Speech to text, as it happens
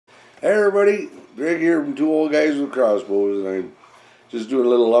Hey everybody, Greg here from Two Old Guys with Crossbows, and I'm just doing a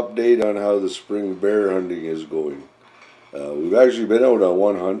little update on how the spring bear hunting is going. We've actually been out on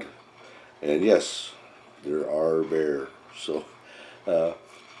one hunt, and yes, there are bear. So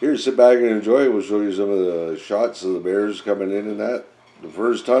here, sit back and enjoy. We'll show you some of the shots of the bears coming in and that. The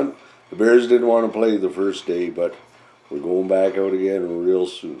first hunt, the bears didn't want to play the first day, but we're going back out again real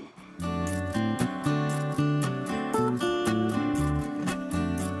soon.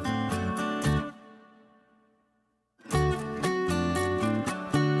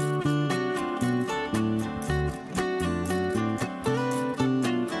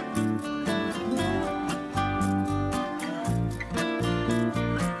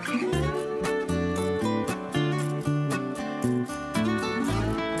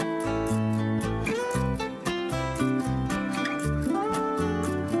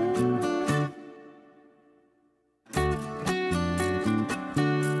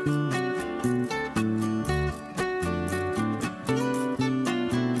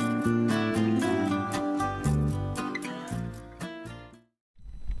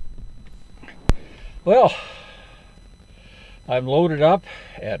 Well, I'm loaded up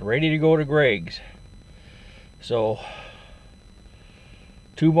and ready to go to Greg's. So,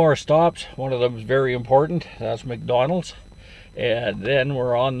 2 more stops. One of them is very important. That's McDonald's. And then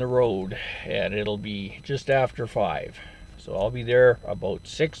we're on the road. And it'll be just after 5. So I'll be there about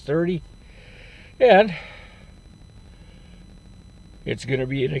 6:30. And it's going to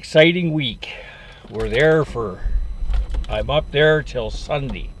be an exciting week. I'm up there till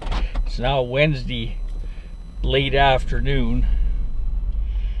Sunday. It's now Wednesday late afternoon,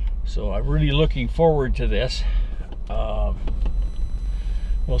 so I'm really looking forward to this. We'll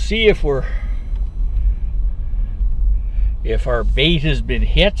see if our bait has been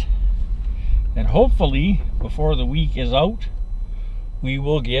hit, and hopefully before the week is out we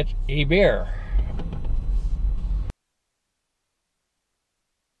will get a bear.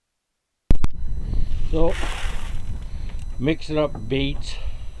 So mixing up baits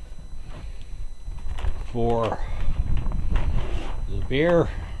for the bear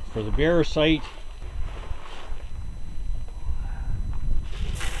site.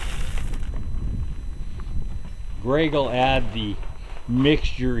 Greg will add the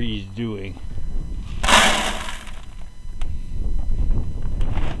mixture he's doing.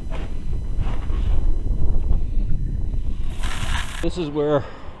 This is where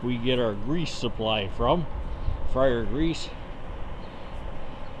we get our grease supply from, fryer grease.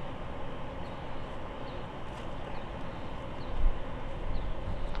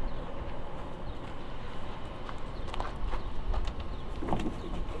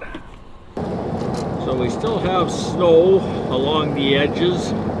 So we still have snow along the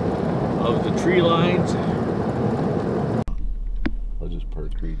edges of the tree lines. I'll just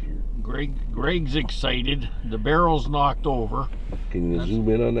park right here. Greg's excited. The barrel's knocked over. Can you zoom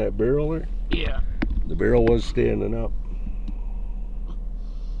in on that barrel there? Yeah. The barrel was standing up.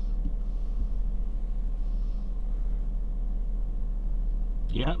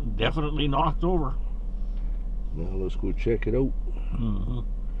 Yeah, definitely knocked over. Now let's go check it out.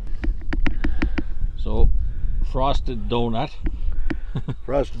 So, frosted donut.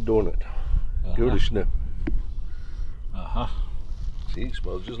 Frosted donut. Give it a sniff. See, it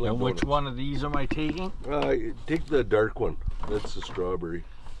smells just like And donuts. which one of these am I taking? Take the dark one. That's the strawberry.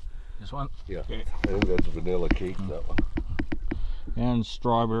 This one? Yeah. Okay. I think that's vanilla cake, that one. And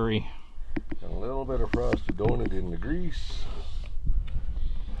strawberry. And a little bit of frosted donut in the grease.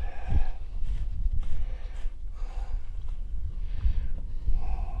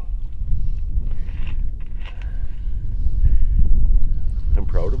 I'm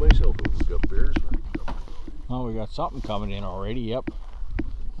proud of myself. We've got bears. Oh, we got something coming in already. Yep.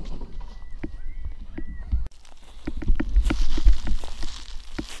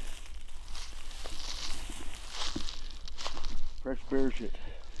 Fresh bear shit.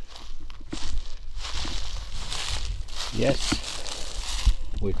 Yes.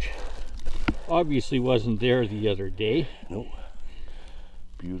 Which obviously wasn't there the other day. Nope.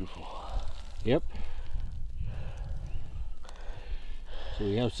 Beautiful. Yep. So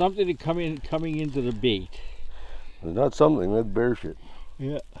we have something coming into the bait. It's not something, that's bear shit.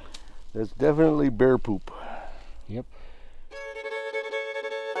 Yeah. That's definitely bear poop. Yep.